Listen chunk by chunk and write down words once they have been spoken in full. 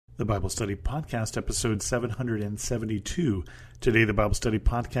the Bible Study Podcast, episode 772. Today, the Bible Study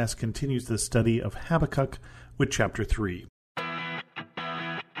Podcast continues the study of Habakkuk with chapter 3.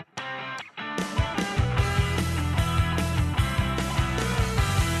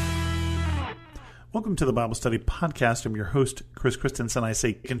 Welcome to the Bible Study Podcast. I'm your host, Chris Christensen. I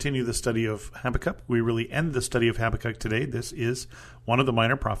say continue the study of Habakkuk. We really end the study of Habakkuk today. This is one of the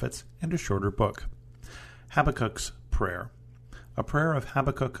minor prophets and a shorter book. Habakkuk's Prayer. A prayer of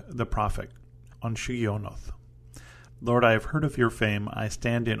Habakkuk the prophet on Shigionoth. Lord, I have heard of your fame. I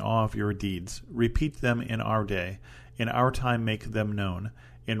stand in awe of your deeds. Repeat them in our day. In our time make them known.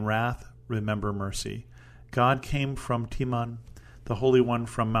 In wrath remember mercy. God came from Teman, the Holy One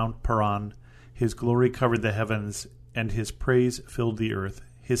from Mount Paran. His glory covered the heavens, and his praise filled the earth.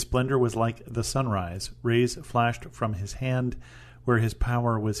 His splendor was like the sunrise. Rays flashed from his hand where his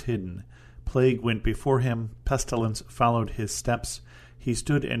power was hidden. Plague went before him, pestilence followed his steps. He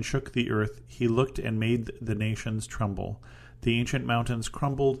stood and shook the earth. He looked and made the nations tremble. The ancient mountains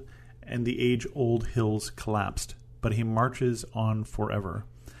crumbled, and the age-old hills collapsed. But he marches on forever.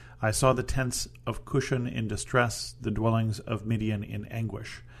 I saw the tents of Cushan in distress, the dwellings of Midian in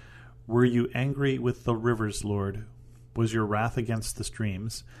anguish. Were you angry with the rivers, Lord? Was your wrath against the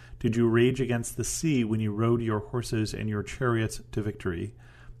streams? Did you rage against the sea when you rode your horses and your chariots to victory?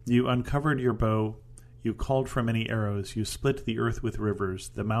 You uncovered your bow, you called for many arrows, you split the earth with rivers,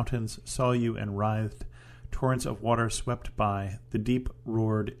 the mountains saw you and writhed, torrents of water swept by, the deep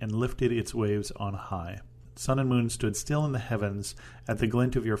roared and lifted its waves on high. Sun and moon stood still in the heavens at the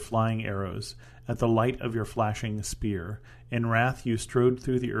glint of your flying arrows, at the light of your flashing spear. In wrath you strode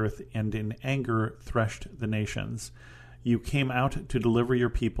through the earth, and in anger threshed the nations. You came out to deliver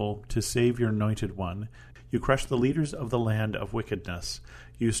your people, to save your anointed one. You crushed the leaders of the land of wickedness.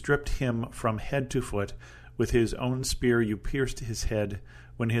 You stripped him from head to foot. With his own spear you pierced his head,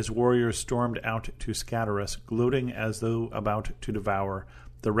 when his warriors stormed out to scatter us, gloating as though about to devour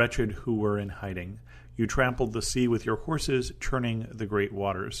the wretched who were in hiding. You trampled the sea with your horses, churning the great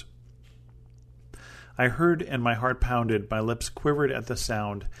waters. I heard, and my heart pounded, my lips quivered at the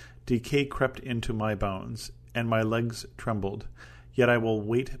sound. Decay crept into my bones, and my legs trembled. Yet I will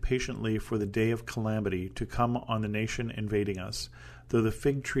wait patiently for the day of calamity to come on the nation invading us. Though the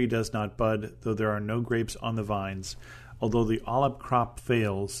fig tree does not bud, though there are no grapes on the vines, although the olive crop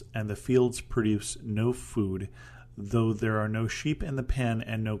fails, and the fields produce no food, though there are no sheep in the pen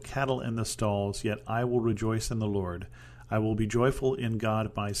and no cattle in the stalls, yet I will rejoice in the Lord. I will be joyful in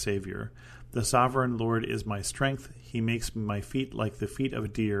God my Savior. The sovereign Lord is my strength. He makes my feet like the feet of a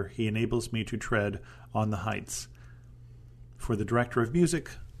deer. He enables me to tread on the heights. For the director of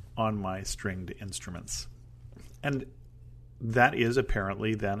music, on my stringed instruments. And that is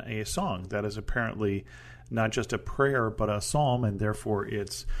apparently then a song. That is apparently not just a prayer, but a psalm, and therefore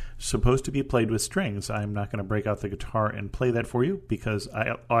it's supposed to be played with strings. I'm not going to break out the guitar and play that for you, because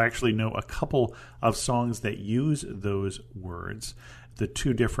I actually know a couple of songs that use those words. The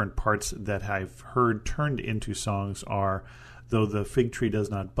two different parts that I've heard turned into songs are, though the fig tree does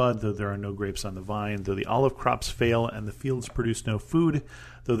not bud, though there are no grapes on the vine, though the olive crops fail and the fields produce no food,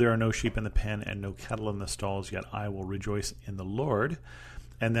 though there are no sheep in the pen and no cattle in the stalls, yet I will rejoice in the Lord.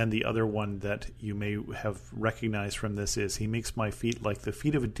 And then the other one that you may have recognized from this is, he makes my feet like the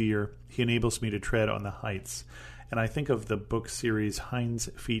feet of a deer. He enables me to tread on the heights. And I think of the book series Hind's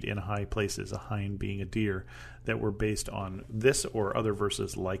Feet in High Places, a hind being a deer, that were based on this or other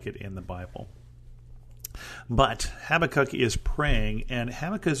verses like it in the Bible. But Habakkuk is praying, and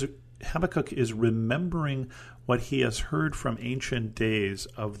Habakkuk is remembering what he has heard from ancient days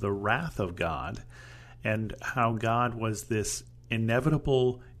of the wrath of God, and how God was this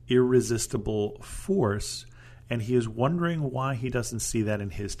inevitable, irresistible force, and he is wondering why he doesn't see that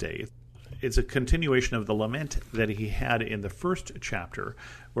in his day. It's a continuation of the lament that he had in the first chapter,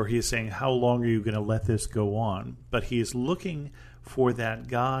 where he is saying, how long are you going to let this go on? But he is looking for that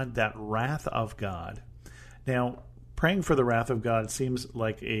God, that wrath of God. Now, praying for the wrath of God seems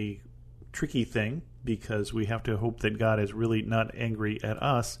like a tricky thing, because we have to hope that God is really not angry at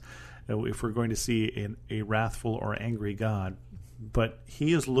us if we're going to see a wrathful or angry God. But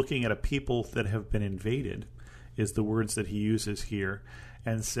he is looking at a people that have been invaded, is the words that he uses here,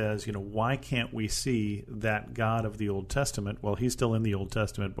 and says, why can't we see that God of the Old Testament? Well, he's still in the Old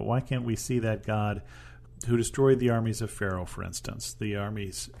Testament, but why can't we see that God who destroyed the armies of Pharaoh, for instance, the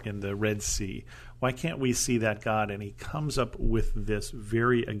armies in the Red Sea? Why can't we see that God? And he comes up with this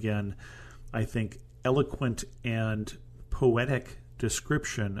very, again, I think, eloquent and poetic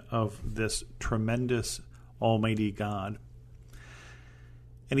description of this tremendous almighty God.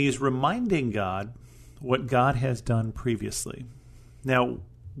 And he is reminding God what God has done previously. Now,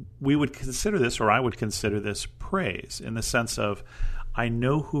 we would consider this, or I would consider this, praise, in the sense of, I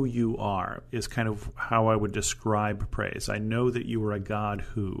know who you are, is kind of how I would describe praise. I know that you are a God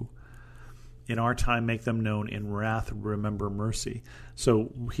who, in our time, make them known, in wrath remember mercy.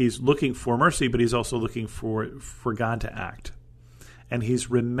 So he's looking for mercy, but he's also looking for God to act. And he's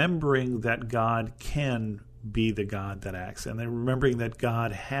remembering that God can be the God that acts, and then remembering that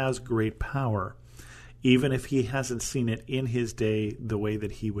God has great power, even if he hasn't seen it in his day the way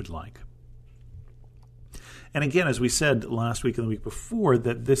that he would like. And again, as we said last week and the week before,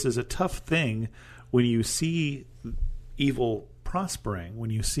 that this is a tough thing when you see evil prospering, when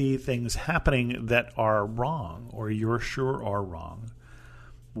you see things happening that are wrong, or you're sure are wrong.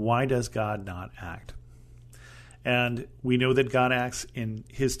 Why does God not act? And we know that God acts in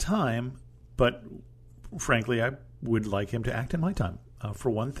his time, but frankly, I would like him to act in my time.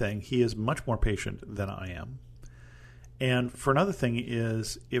 For one thing, he is much more patient than I am. And for another thing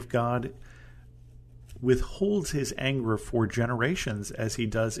is, if God withholds his anger for generations, as he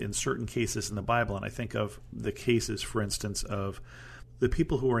does in certain cases in the Bible, and I think of the cases, for instance, of the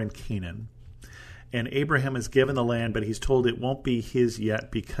people who are in Canaan, and Abraham is given the land, but he's told it won't be his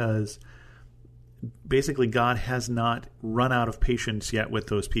yet because basically God has not run out of patience yet with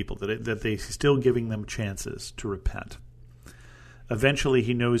those people, that they're still giving them chances to repent. Eventually,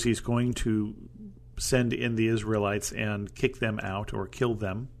 he knows he's going to send in the Israelites and kick them out or kill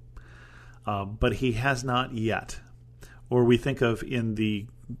them, but he has not yet. Or we think of in the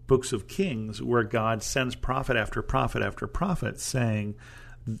books of Kings, where God sends prophet after prophet after prophet saying,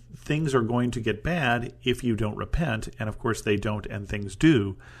 things are going to get bad if you don't repent. And of course they don't, and things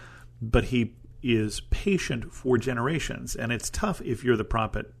do. But he is patient for generations. And it's tough if you're the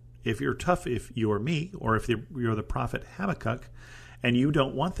prophet, if you're me, or if you're the prophet Habakkuk, and you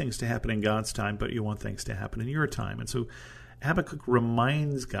don't want things to happen in God's time, but you want things to happen in your time. And so Habakkuk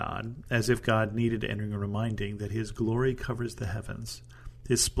reminds God, as if God needed any reminding, that his glory covers the heavens.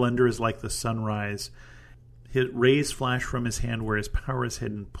 His splendor is like the sunrise. His rays flash from his hand where his power is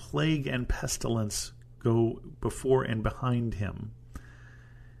hidden. Plague and pestilence go before and behind him.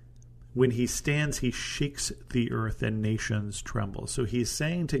 When he stands, he shakes the earth and nations tremble. So he's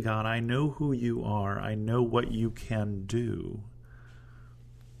saying to God, I know who you are. I know what you can do.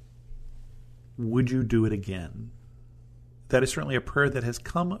 Would you do it again? That is certainly a prayer that has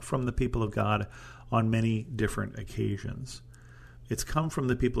come from the people of God on many different occasions. It's come from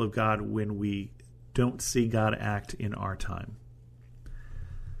the people of God when we don't see God act in our time.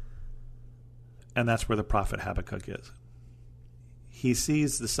 And that's where the prophet Habakkuk is. He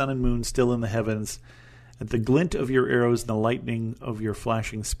sees the sun and moon still in the heavens, at the glint of your arrows and the lightning of your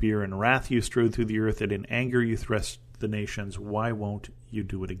flashing spear. In wrath you strode through the earth, and in anger you thrust the nations. Why won't you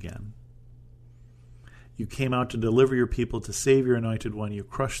do it again? You came out to deliver your people, to save your anointed one. You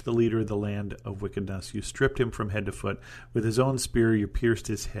crushed the leader of the land of wickedness. You stripped him from head to foot. With his own spear you pierced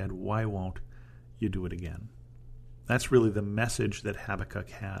his head. Why won't you do it again? That's really the message that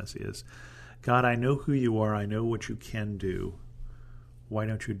Habakkuk has is, God, I know who you are. I know what you can do. Why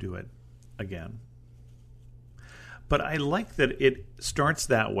don't you do it again? But I like that it starts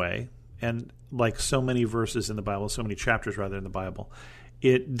that way, and like so many verses in the Bible, so many chapters rather in the Bible,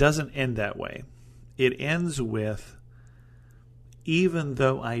 it doesn't end that way. It ends with, even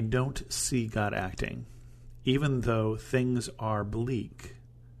though I don't see God acting, even though things are bleak,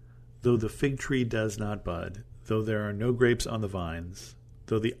 though the fig tree does not bud, though there are no grapes on the vines,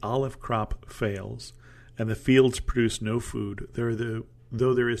 though the olive crop fails, and the fields produce no food,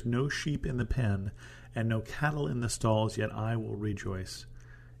 though there is no sheep in the pen, and no cattle in the stalls, yet I will rejoice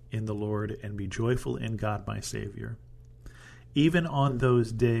in the Lord, and be joyful in God my Savior. Even on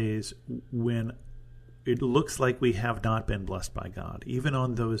those days when it looks like we have not been blessed by God, even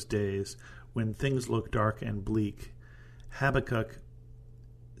on those days when things look dark and bleak, Habakkuk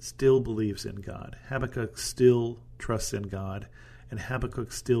still believes in God. Habakkuk still trusts in God, and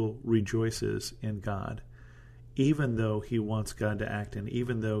Habakkuk still rejoices in God. Even though he wants God to act, and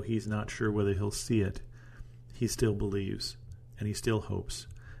even though he's not sure whether he'll see it, he still believes, and he still hopes,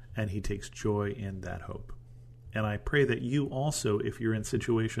 and he takes joy in that hope. And I pray that you also, if you're in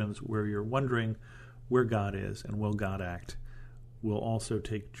situations where you're wondering where God is and will God act, will also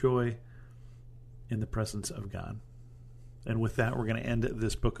take joy in the presence of God. And with that, we're going to end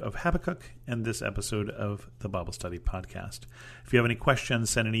this book of Habakkuk and this episode of the Bible Study Podcast. If you have any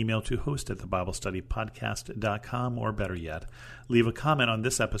questions, send an email to host@thebiblestudypodcast.com, or better yet, leave a comment on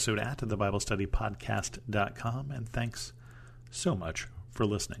this episode at thebiblestudypodcast.com. And thanks so much for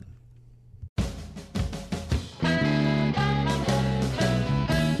listening.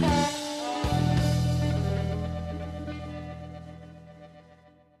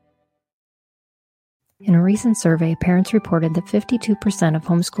 In a recent survey, parents reported that 52% of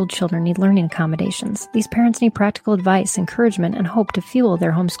homeschooled children need learning accommodations. These parents need practical advice, encouragement, and hope to fuel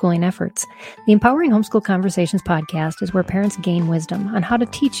their homeschooling efforts. The Empowering Homeschool Conversations podcast is where parents gain wisdom on how to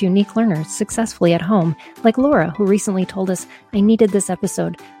teach unique learners successfully at home, like Laura, who recently told us, "I needed this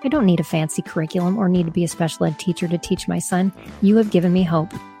episode. I don't need a fancy curriculum or need to be a special ed teacher to teach my son. You have given me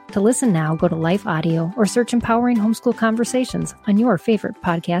hope." To listen now, go to Life Audio or search Empowering Homeschool Conversations on your favorite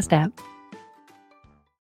podcast app.